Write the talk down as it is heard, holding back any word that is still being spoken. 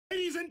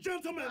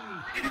and gentlemen!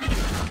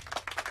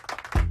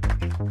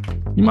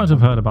 You might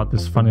have heard about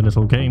this funny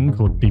little game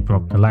called Deep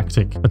Rock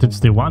Galactic, but it's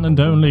the one and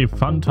only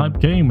fun-type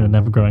game in an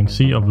ever-growing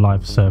sea of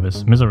live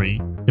service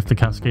misery. If the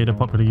cascade of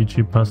popular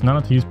YouTube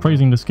personalities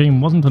praising this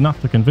game wasn't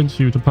enough to convince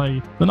you to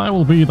play, then I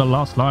will be the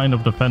last line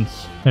of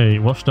defense. A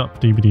washed-up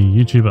DVD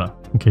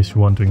YouTuber, in case you're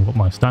wondering what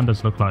my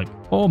standards look like.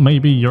 Or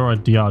maybe you're a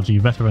DRG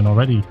veteran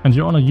already, and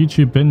you're on a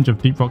YouTube binge of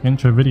Deep Rock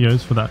intro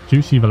videos for that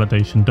juicy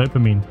validation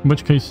dopamine, in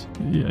which case,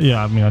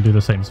 yeah, I mean I do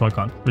the same, so I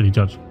can't really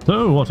judge.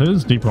 So what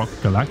is Deep Rock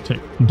Galactic?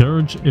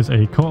 Dirge is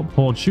a co-op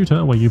horde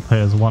shooter where you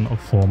play as one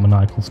of 4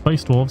 maniacal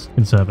space dwarves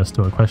in service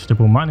to a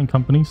questionable mining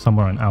company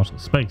somewhere in outer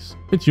space.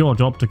 It's your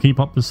job to keep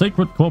up the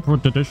sacred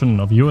corporate tradition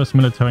of US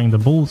militarying the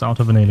balls out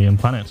of an alien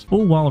planet,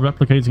 all while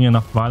replicating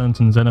enough violent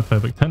and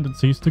xenophobic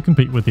tendencies to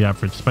compete with the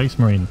average space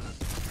marine.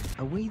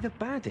 Are we the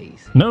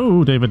baddies?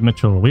 No, David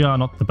Mitchell, we are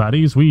not the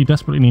baddies. We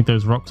desperately need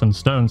those rocks and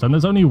stones, and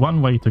there's only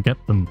one way to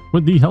get them.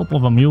 With the help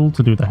of a mule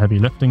to do the heavy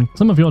lifting,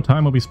 some of your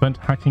time will be spent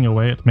hacking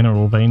away at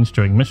mineral veins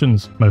during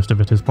missions. Most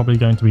of it is probably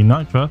going to be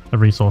nitra, a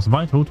resource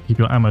vital to keep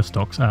your ammo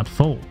stocks at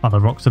full. Other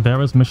rocks are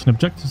there as mission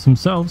objectives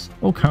themselves,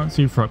 or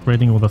currency for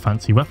upgrading all the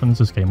fancy weapons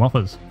this game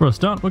offers. For a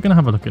start, we're going to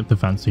have a look at the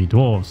fancy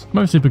dwarves,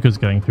 mostly because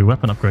going through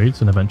weapon upgrades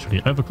and eventually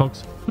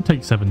overclocks would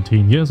take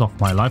 17 years off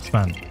my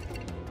lifespan.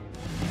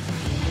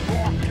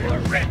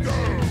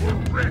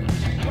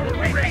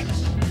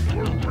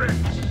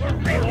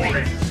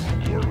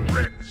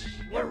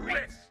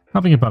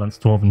 Having a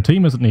balanced dwarven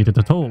team isn't needed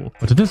at all,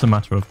 but it is a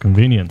matter of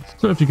convenience.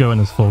 So if you go in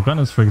as 4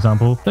 gunners for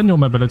example, then your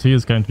mobility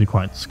is going to be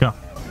quite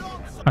scuffed.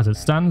 As it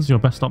stands, your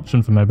best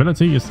option for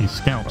mobility is the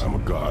Scout. I'm a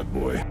god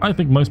boy. I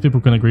think most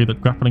people can agree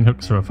that grappling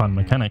hooks are a fun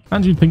mechanic,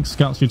 and you'd think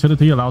Scout's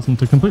utility allows him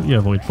to completely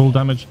avoid full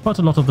damage, but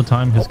a lot of the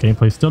time his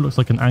gameplay still looks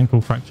like an ankle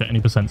fracture any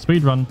 %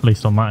 speedrun, at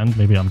least on my end,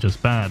 maybe I'm just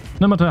bad.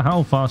 No matter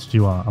how fast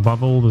you are,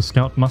 above all the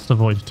Scout must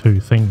avoid 2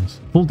 things: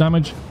 full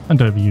damage and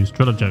overused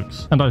driller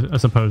jokes. And I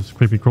suppose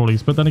creepy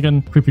crawlies, but then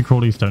again, creepy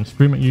crawlies don't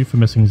scream at you for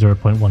missing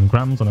 0.1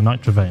 grams on a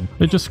nitra vein.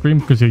 They just scream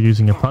because you're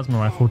using a plasma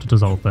rifle to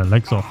dissolve their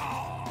legs off.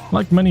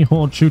 Like many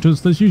horde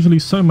shooters, there's usually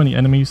so many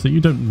enemies that you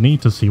don't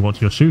need to see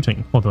what you're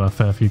shooting, although a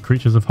fair few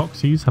creatures of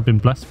Hoxies have been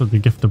blessed with the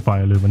gift of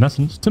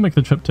bioluminescence to make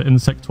the trip to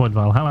Insectoid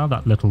Valhalla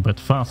that little bit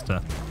faster.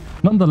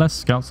 Nonetheless,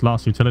 Scout's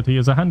last utility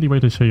is a handy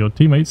way to show your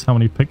teammates how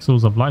many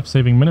pixels of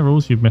life-saving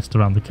minerals you've missed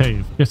around the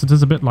cave. Yes, it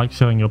is a bit like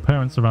showing your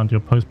parents around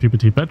your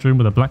post-puberty bedroom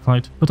with a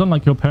blacklight, but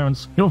unlike your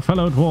parents, your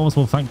fellow dwarves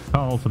will thank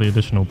Carl for the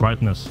additional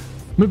brightness.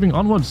 Moving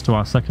onwards to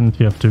our second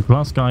TF2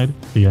 class guide,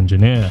 the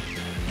Engineer.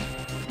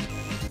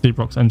 Deep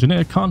Rock's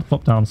Engineer can't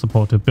plop down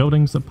supportive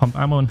buildings that pump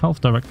ammo and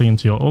health directly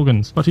into your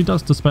organs, but he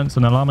does dispense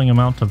an alarming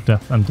amount of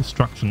death and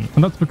destruction.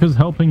 And that's because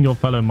helping your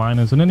fellow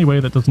miners in any way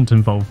that doesn't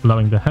involve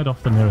blowing the head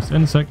off the nearest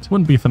insect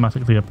wouldn't be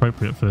thematically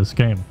appropriate for this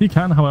game. He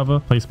can, however,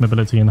 place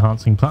mobility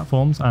enhancing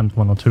platforms and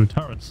 1 or 2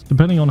 turrets,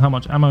 depending on how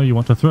much ammo you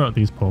want to throw at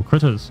these poor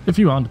critters. If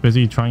you aren't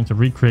busy trying to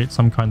recreate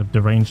some kind of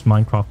deranged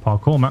Minecraft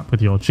parkour map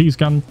with your cheese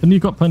gun, then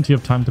you've got plenty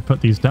of time to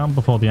put these down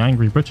before the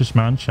angry British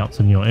man shouts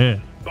in your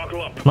ear.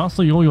 Buckle up.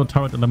 Lastly, all your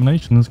turret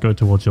eliminations go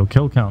towards your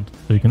kill count,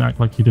 so you can act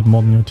like you did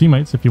more than your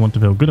teammates if you want to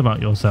feel good about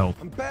yourself.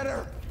 I'm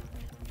better.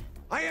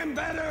 I am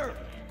better.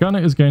 Gunner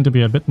is going to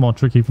be a bit more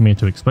tricky for me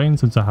to explain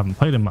since I haven't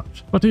played him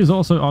much, but he is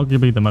also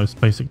arguably the most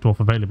basic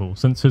dwarf available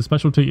since his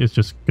specialty is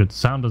just good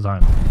sound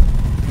design.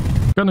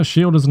 Gunner's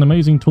Shield is an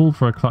amazing tool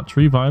for a clutch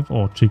revive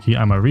or cheeky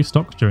ammo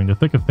restock during the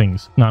thick of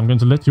things. Now I'm going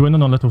to let you in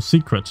on a little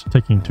secret.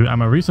 Taking 2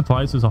 ammo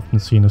resupplies is often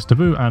seen as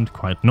taboo and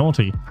quite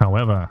naughty.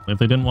 However, if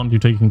they didn't want you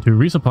taking 2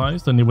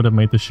 resupplies, then they would have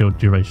made the shield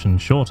duration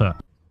shorter.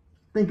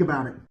 Think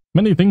about it.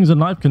 Many things in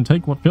life can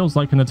take what feels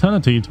like an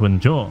eternity to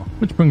endure,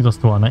 which brings us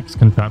to our next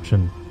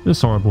contraption,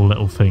 this horrible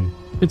little thing.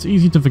 It's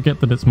easy to forget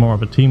that it's more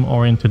of a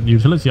team-oriented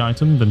utility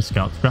item than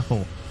Scout's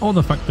grapple, or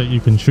the fact that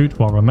you can shoot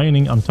while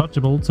remaining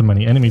untouchable to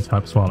many enemy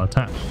types while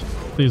attached.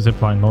 The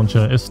zipline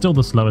launcher is still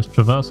the slowest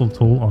traversal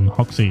tool on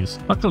Hoxies.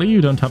 Luckily,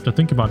 you don't have to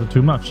think about it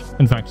too much.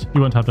 In fact,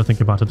 you won't have to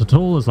think about it at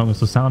all as long as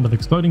the sound of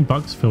exploding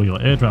bugs fill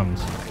your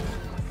eardrums.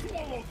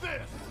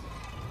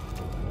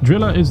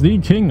 Driller is the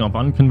king of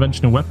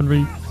unconventional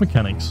weaponry,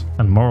 mechanics,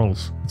 and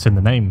morals. It's in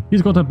the name.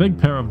 He's got a big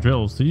pair of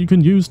drills that you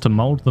can use to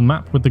mold the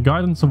map with the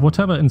guidance of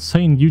whatever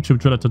insane YouTube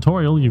driller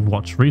tutorial you've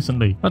watched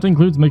recently. That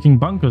includes making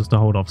bunkers to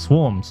hold off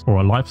swarms, or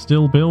a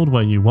lifesteal build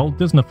where you Walt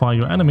Disneyfy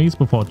your enemies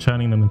before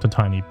churning them into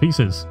tiny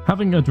pieces.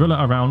 Having a driller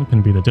around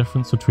can be the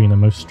difference between a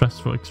most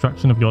stressful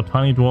extraction of your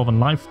tiny dwarven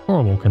life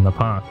or a walk in the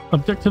park.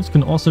 Objectives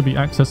can also be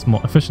accessed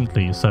more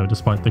efficiently, so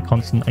despite the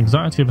constant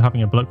anxiety of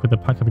having a bloke with a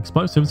pack of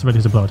explosives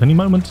ready to blow at any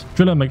moment,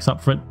 Driller makes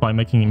up for it by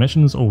making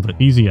missions all the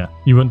easier.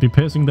 You won't be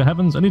piercing the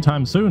heavens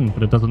anytime soon,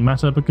 but it doesn't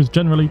matter because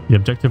generally the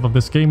objective of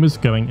this game is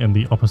going in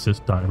the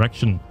opposite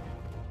direction.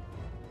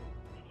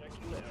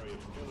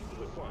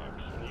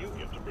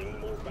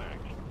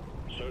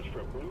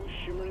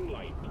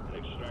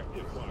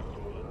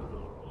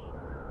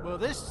 Well,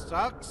 this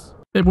sucks.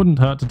 It wouldn't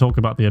hurt to talk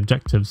about the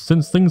objectives,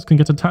 since things can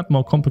get a tad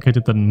more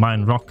complicated than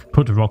mine rock,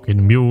 put rock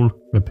in mule,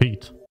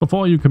 repeat.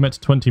 Before you commit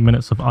 20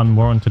 minutes of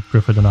unwarranted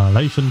Griffin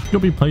annihilation,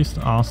 you'll be placed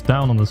arse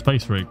down on the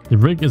space rig. The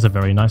rig is a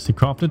very nicely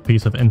crafted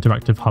piece of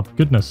interactive hub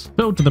goodness,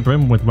 filled to the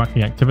brim with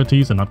wacky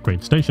activities and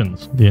upgrade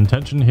stations. The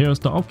intention here is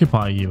to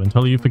occupy you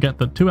until you forget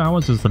that 2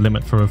 hours is the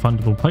limit for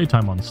refundable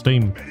playtime on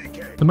Steam.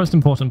 The most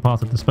important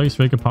part of the space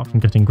rig, apart from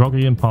getting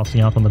groggy and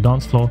passing out on the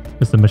dance floor,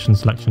 is the mission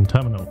selection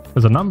terminal.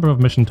 There's a number of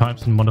mission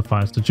types and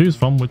modifiers to choose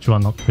from, which you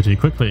unlock pretty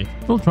quickly.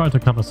 We'll try to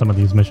cover some of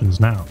these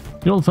missions now.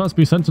 You'll first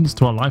be sentenced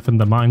to a life in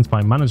the mines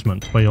by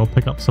management, where you'll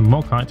pick up some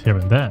morkite here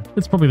and there.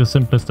 It's probably the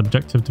simplest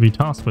objective to be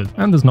tasked with,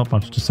 and there's not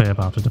much to say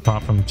about it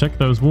apart from check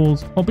those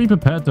walls, or be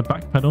prepared to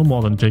backpedal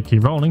more than J.K.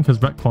 Rowling has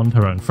retconned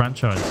her own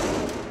franchise.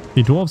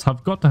 The dwarves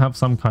have got to have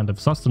some kind of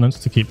sustenance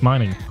to keep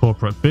mining.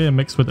 Corporate beer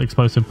mixed with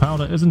explosive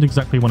powder isn't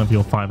exactly one of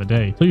your 5 a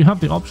day, so you have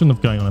the option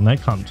of going on an egg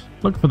hunt.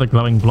 Look for the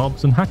glowing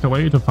blobs and hack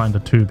away to find a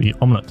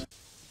 2B omelette.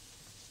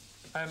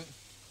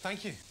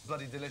 Thank you.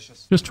 Bloody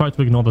delicious. Just try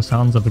to ignore the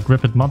sounds of a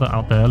griffid mother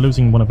out there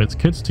losing one of its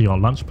kids to your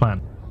lunch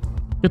plan.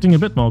 Getting a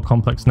bit more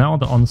complex now are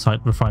the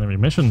on-site refinery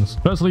missions.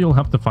 Firstly, you'll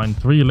have to find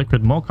 3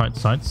 liquid morkite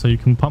sites so you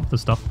can pump the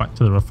stuff back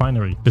to the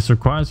refinery. This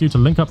requires you to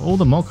link up all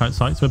the morkite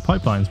sites with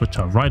pipelines which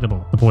are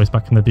rideable. The boys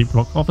back in the Deep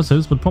Rock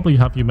offices would probably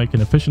have you make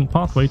an efficient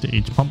pathway to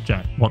each pump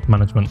jack. What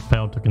management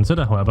failed to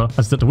consider, however,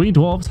 is that we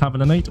dwarves have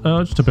an innate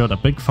urge to build a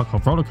big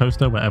fuck-off roller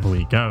coaster wherever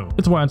we go.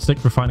 It's why I'd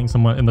stick refining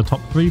somewhere in the top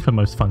 3 for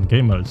most fun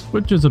game modes,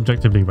 which is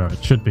objectively where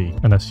it should be,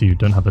 unless you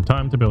don't have the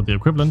time to build the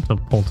equivalent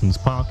of Paulton's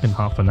Park in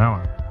half an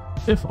hour.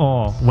 If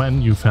or when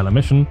you fail a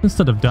mission,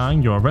 instead of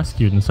dying, you are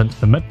rescued and sent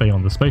to the medbay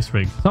on the space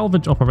rig.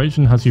 Salvage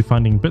operation has you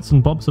finding bits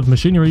and bobs of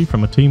machinery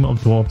from a team of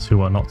dwarves who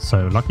are not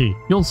so lucky.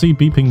 You'll see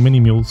beeping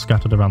mini-mules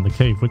scattered around the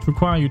cave which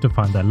require you to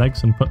find their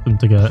legs and put them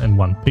together in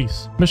one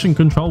piece. Mission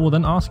control will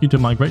then ask you to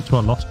migrate to a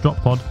lost drop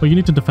pod where you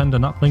need to defend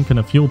an uplink and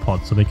a fuel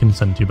pod so they can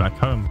send you back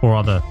home, or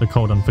rather, the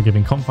cold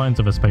unforgiving confines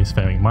of a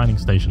spacefaring mining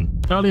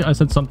station. Earlier I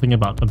said something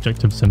about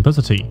objective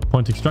simplicity.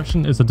 Point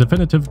extraction is a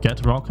definitive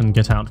get rock and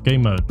get out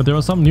game mode, but there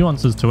are some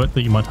nuances to it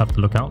that you might have to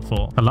look out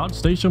for. A large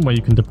station where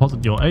you can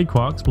deposit your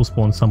A-quarks will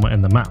spawn somewhere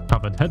in the map,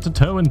 covered head to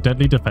toe in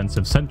deadly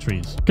defensive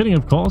sentries. Kidding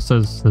of course,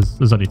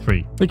 there's only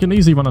 3. They can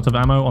easily run out of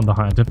ammo on the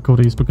higher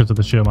difficulties because of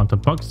the sheer amount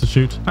of bugs to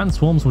shoot, and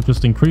swarms will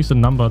just increase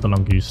in number the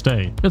longer you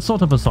stay. It's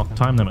sort of a soft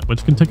time limit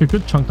which can take a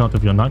good chunk out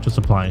of your nitro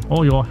supply,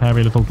 or your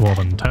hairy little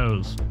dwarven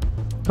toes.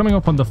 Coming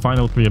up on the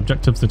final 3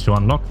 objectives that you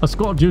unlock,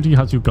 escort duty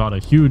has you guard a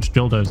huge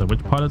drilldozer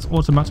which pilots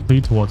automatically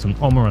towards an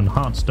moron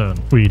heartstone.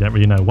 We don't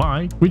really know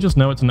why, we just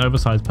know it's an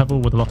oversized pebble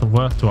with a lot of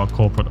worth to our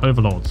corporate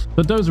overlords.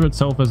 The dozer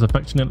itself is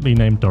affectionately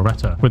named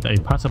Doretta, with a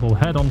patable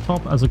head on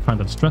top as a kind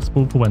of stress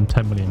ball for when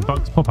 10 million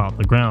bugs pop out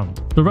the ground.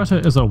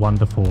 Doretta is a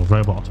wonderful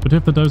robot, but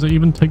if the dozer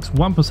even takes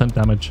 1%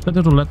 damage, then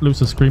it'll let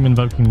loose a scream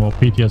invoking more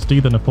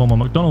PTSD than a former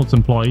McDonald's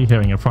employee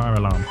hearing a fire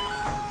alarm.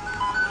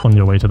 On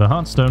your way to the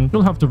Heartstone,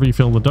 you'll have to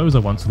refill the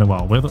dozer once in a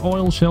while with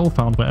oil shell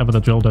found wherever the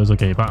drill dozer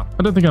gave up.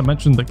 I don't think I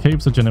mentioned that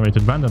caves are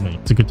generated randomly.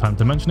 It's a good time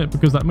to mention it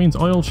because that means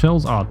oil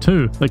shells are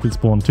too. They can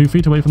spawn 2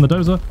 feet away from the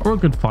dozer or a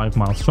good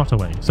 5-mile strut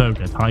away, so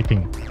get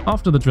hiking.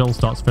 After the drill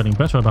starts feeling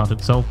better about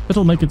itself,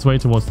 it'll make its way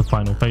towards the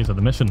final phase of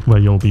the mission, where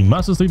you'll be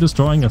mercilessly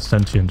destroying a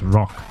sentient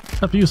rock.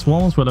 A few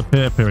swarms will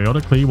appear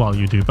periodically while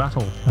you do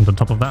battle, and on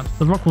top of that,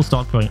 the rock will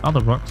start throwing other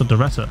rocks at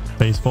Doretta.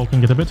 Phase 4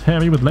 can get a bit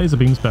hairy with laser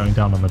beams bearing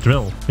down on the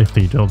drill. If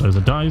the drill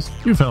dozer dies,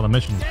 you fail the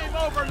mission. Game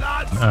over,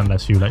 lads!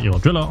 Unless you let your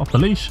driller off the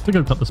leash to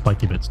go cut the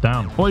spiky bits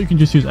down. Or you can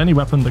just use any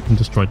weapon that can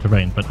destroy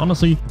terrain, but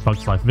honestly, the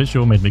Bug's Life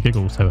visual made me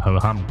giggle, so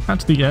ho-hum.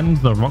 At the end,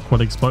 the rock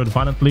will explode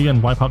violently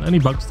and wipe out any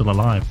bugs still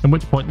alive, at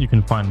which point you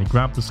can finally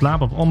grab the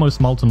slab of almost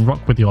molten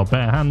rock with your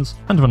bare hands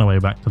and run away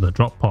back to the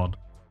drop pod.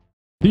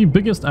 The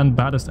biggest and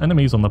baddest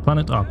enemies on the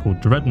planet are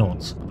called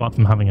dreadnoughts. Apart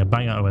from having a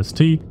banger OST,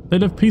 they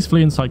live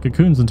peacefully inside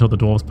cocoons until the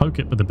dwarves poke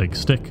it with a big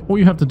stick. All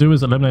you have to do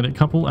is eliminate a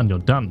couple and you're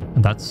done.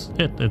 And that's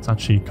it. It's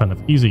actually kind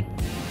of easy.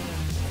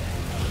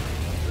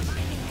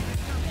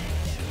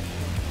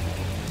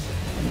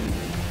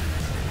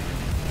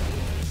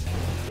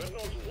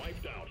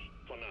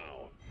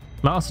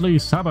 Lastly,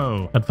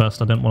 Sabo. At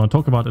first I didn't want to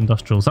talk about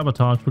industrial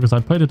sabotage because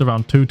I played it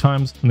around 2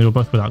 times and they were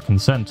both without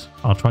consent.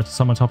 I'll try to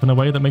sum it up in a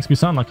way that makes me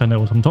sound like I know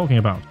what I'm talking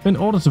about. In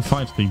order to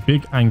fight the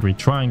big angry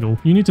triangle,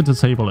 you need to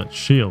disable its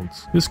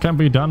shields. This can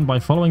be done by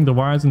following the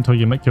wires until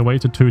you make your way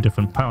to 2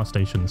 different power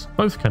stations.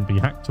 Both can be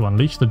hacked to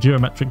unleash the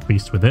geometric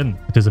beast within.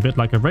 It is a bit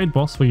like a raid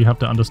boss where you have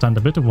to understand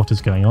a bit of what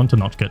is going on to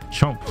not get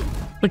chomped.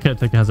 The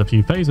caretaker has a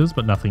few phases,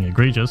 but nothing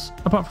egregious,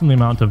 apart from the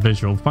amount of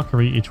visual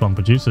fuckery each one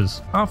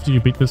produces. After you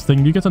beat this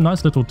thing, you get a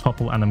nice little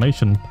topple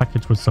animation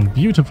packaged with some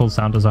beautiful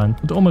sound design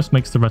that almost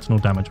makes the retinal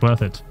damage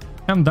worth it.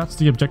 And that's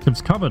the objectives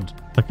covered.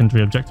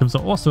 Secondary objectives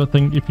are also a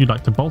thing if you'd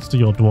like to bolster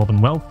your dwarven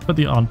wealth, but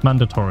they aren't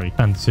mandatory.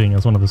 And seeing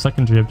as one of the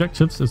secondary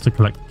objectives is to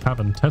collect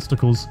cavern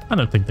testicles, I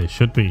don't think they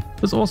should be.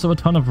 There's also a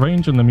ton of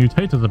range in the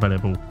mutators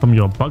available, from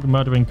your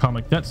bug-murdering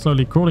karmic debt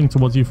slowly crawling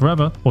towards you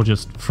forever, or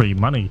just free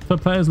money. For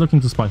players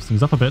looking to spice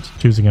things up a bit,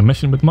 choosing a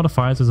mission with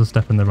modifiers is a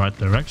step in the right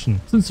direction.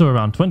 Since there are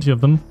around 20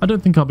 of them, I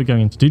don't think I'll be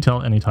going into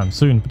detail anytime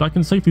soon, but I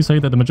can safely say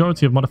that the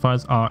majority of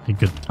modifiers are a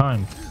good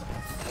time.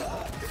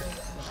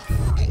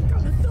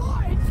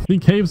 The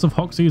caves of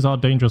Hoxies are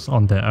dangerous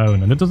on their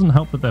own, and it doesn't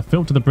help that they're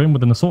filled to the brim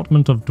with an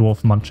assortment of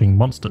dwarf-munching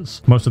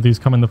monsters. Most of these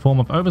come in the form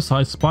of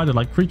oversized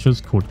spider-like creatures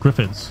called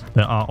griffids.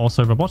 There are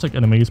also robotic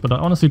enemies, but I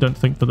honestly don't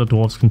think that the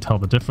dwarves can tell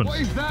the difference.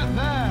 What is that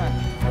there?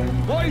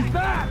 What is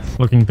that?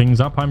 Looking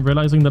things up, I'm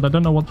realizing that I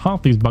don't know what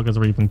half these buggers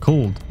are even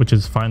called, which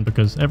is fine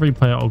because every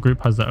player or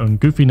group has their own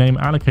goofy name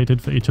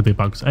allocated for each of the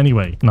bugs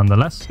anyway.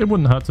 Nonetheless, it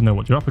wouldn't hurt to know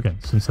what you're up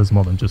against, since there's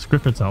more than just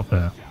griffids out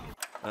there.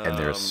 And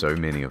there are so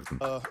many of them.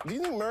 Do you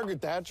think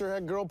Margaret Thatcher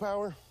had girl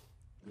power?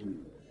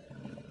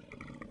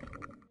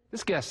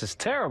 This gas is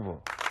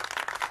terrible.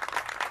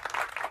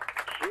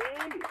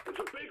 It's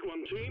a big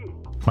one, team.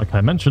 Like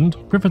I mentioned,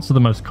 griffids are the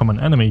most common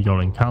enemy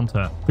you'll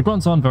encounter. The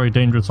grunts aren't very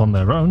dangerous on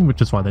their own,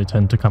 which is why they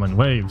tend to come in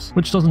waves,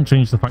 which doesn't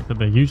change the fact that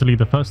they're usually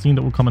the first thing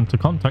that will come into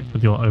contact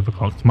with your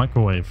overclocked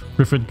microwave.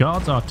 Griffid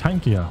guards are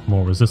tankier,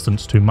 more resistant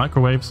to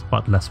microwaves,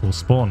 but less will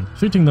spawn.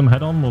 Shooting them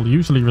head on will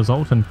usually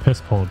result in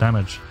piss poor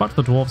damage, but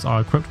the dwarves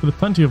are equipped with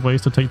plenty of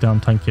ways to take down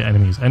tankier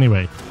enemies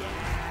anyway.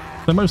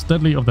 The most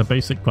deadly of the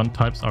basic grunt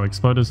types are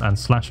exploders and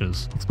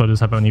slashers. Exploders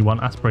have only one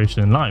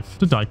aspiration in life,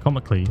 to die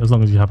comically, as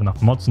long as you have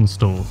enough mods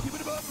installed.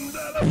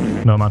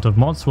 No amount of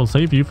mods will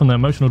save you from the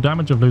emotional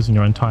damage of losing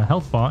your entire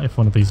health bar if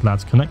one of these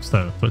lads connects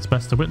though, so it's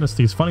best to witness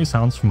these funny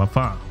sounds from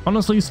afar.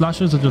 Honestly,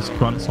 slashers are just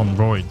grunts on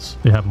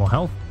roids. They have more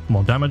health,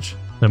 more damage,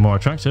 they're more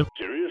attractive.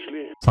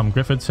 Some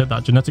griffids hit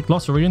that genetic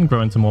glossary and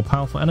grow into more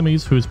powerful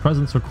enemies whose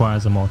presence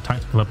requires a more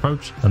tactical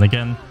approach. Then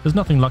again, there's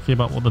nothing lucky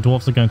about what the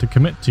dwarves are going to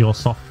commit to your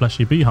soft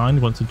fleshy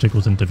behind once it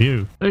jiggles into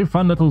view. A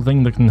fun little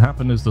thing that can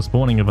happen is the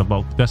spawning of a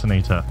bulk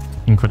detonator.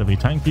 Incredibly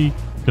tanky,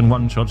 can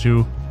one-shot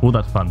you, all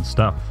that fun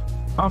stuff.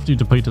 After you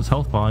deplete its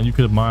health bar, you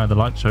could admire the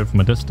light show from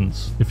a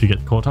distance. If you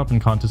get caught up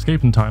and can't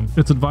escape in time,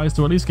 it's advised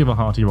to at least give a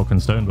hearty rock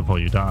and stone before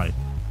you die.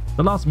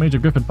 The last major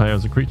griffid player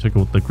is a creature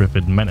called the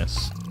Griffid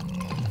Menace.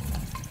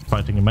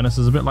 Fighting a menace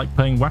is a bit like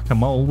playing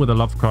whack-a-mole with a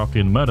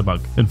Lovecraftian murder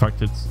bug. In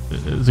fact, it's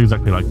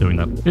exactly like doing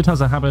that. It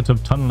has a habit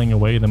of tunneling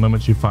away the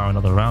moment you fire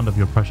another round of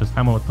your precious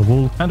ammo at the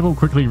wall, and will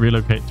quickly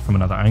relocate from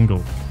another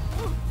angle.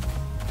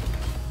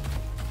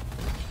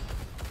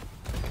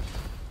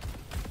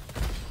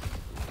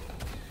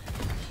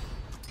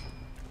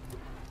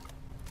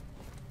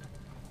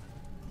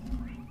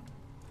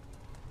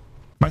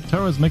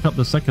 Terrors make up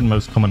the second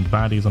most common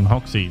baddies on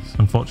Hoxies.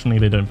 Unfortunately,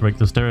 they don't break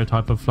the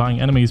stereotype of flying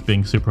enemies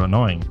being super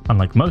annoying.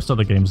 Unlike most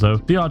other games though,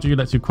 DRG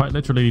lets you quite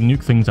literally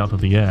nuke things out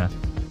of the air.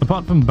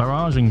 Apart from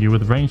barraging you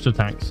with ranged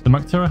attacks, the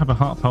Mactera have a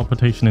heart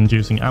palpitation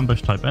inducing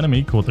ambush type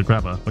enemy called the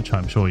Grabber, which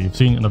I'm sure you've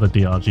seen in other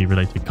DRG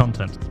related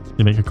content.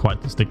 They make a quite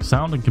distinct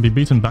sound and can be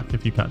beaten back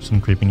if you catch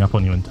them creeping up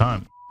on you in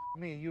time.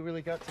 You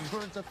really got some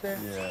birds up there?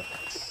 Yeah.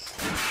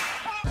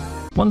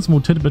 One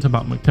small tidbit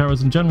about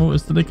Macteras in general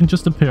is that they can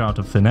just appear out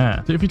of thin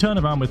air, so if you turn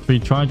around with 3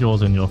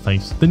 Trijaws in your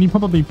face, then you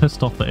probably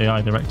pissed off the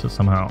AI director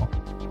somehow.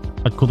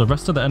 I'd call the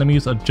rest of the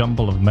enemies a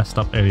jumble of messed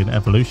up alien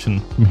evolution,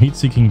 from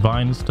heat-seeking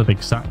vines to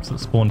big sacks that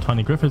spawn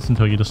tiny griffids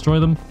until you destroy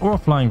them, or a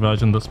flying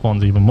version that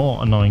spawns even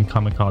more annoying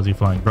kamikaze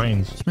flying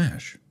brains.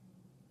 Smash.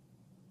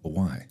 But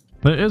why?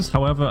 There is,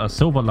 however, a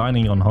silver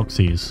lining on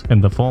Hoxies, in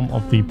the form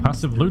of the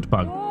passive loot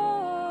bug.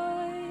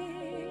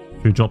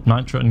 You drop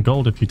nitro and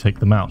gold if you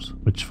take them out,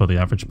 which for the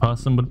average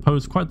person would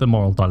pose quite the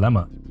moral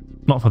dilemma.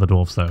 Not for the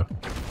dwarves though.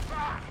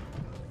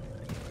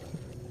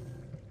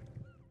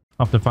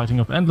 After fighting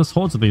off endless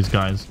hordes of these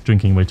guys,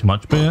 drinking way too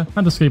much beer,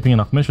 and escaping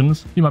enough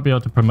missions, you might be able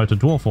to promote a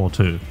dwarf or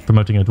two.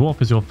 Promoting a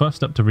dwarf is your first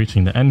step to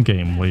reaching the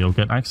endgame, where you'll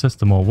get access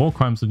to more war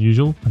crimes than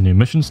usual, a new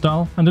mission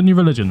style, and a new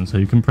religion so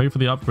you can pray for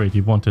the upgrade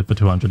you've wanted for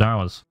 200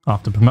 hours.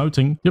 After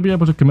promoting, you'll be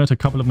able to commit a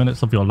couple of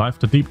minutes of your life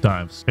to deep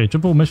dives, a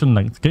triple mission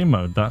length game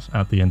mode that,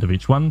 at the end of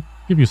each one,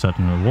 give you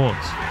certain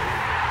rewards.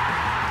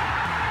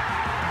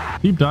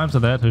 Deep dives are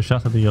there to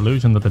shatter the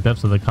illusion that the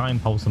devs are the kind,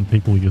 wholesome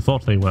people you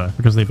thought they were,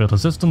 because they built a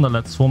system that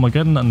lets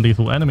Swarmageddon and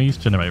lethal enemies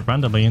generate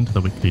randomly into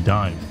the weekly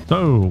dive.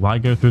 So, why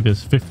go through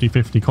this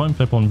 50-50 coin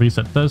flip on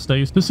Reset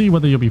Thursdays to see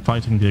whether you'll be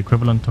fighting the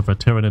equivalent of a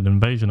Tyranid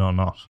invasion or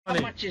not? How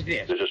much is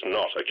this? This is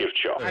not a gift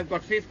shop. I've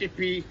got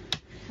 50p.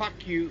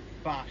 Fuck you,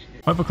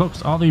 bastard.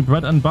 Overclocks are the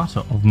bread and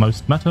butter of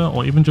most meta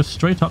or even just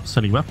straight up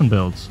silly weapon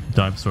builds.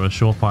 Dives are a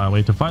surefire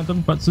way to find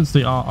them, but since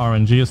they are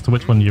RNG as to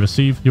which one you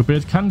receive, your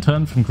beard can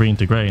turn from green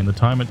to grey in the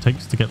time it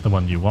takes to get the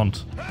one you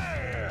want.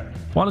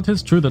 While it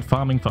is true that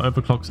farming for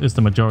overclocks is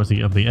the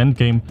majority of the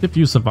endgame, if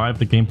you survive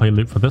the gameplay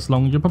loop for this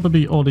long, you're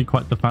probably already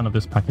quite the fan of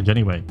this package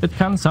anyway. It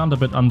can sound a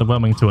bit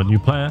underwhelming to a new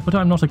player, but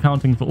I'm not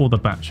accounting for all the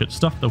batshit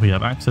stuff that we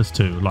have access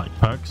to, like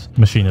perks,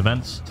 machine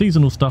events,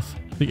 seasonal stuff,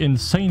 the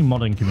insane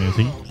modding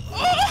community,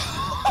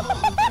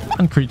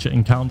 and creature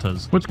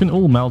encounters, which can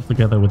all meld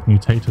together with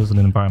mutators and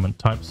environment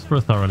types for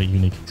a thoroughly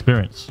unique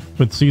experience.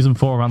 With Season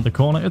 4 around the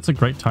corner, it's a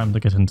great time to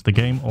get into the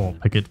game or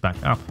pick it back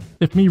up.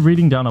 If me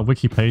reading down a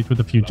wiki page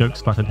with a few jokes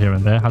splattered here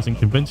and there hasn't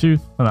convinced you,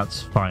 then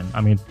that's fine. I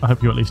mean, I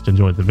hope you at least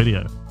enjoyed the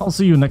video. I'll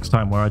see you next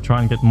time where I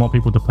try and get more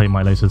people to play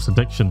my latest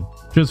addiction.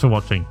 Cheers for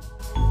watching.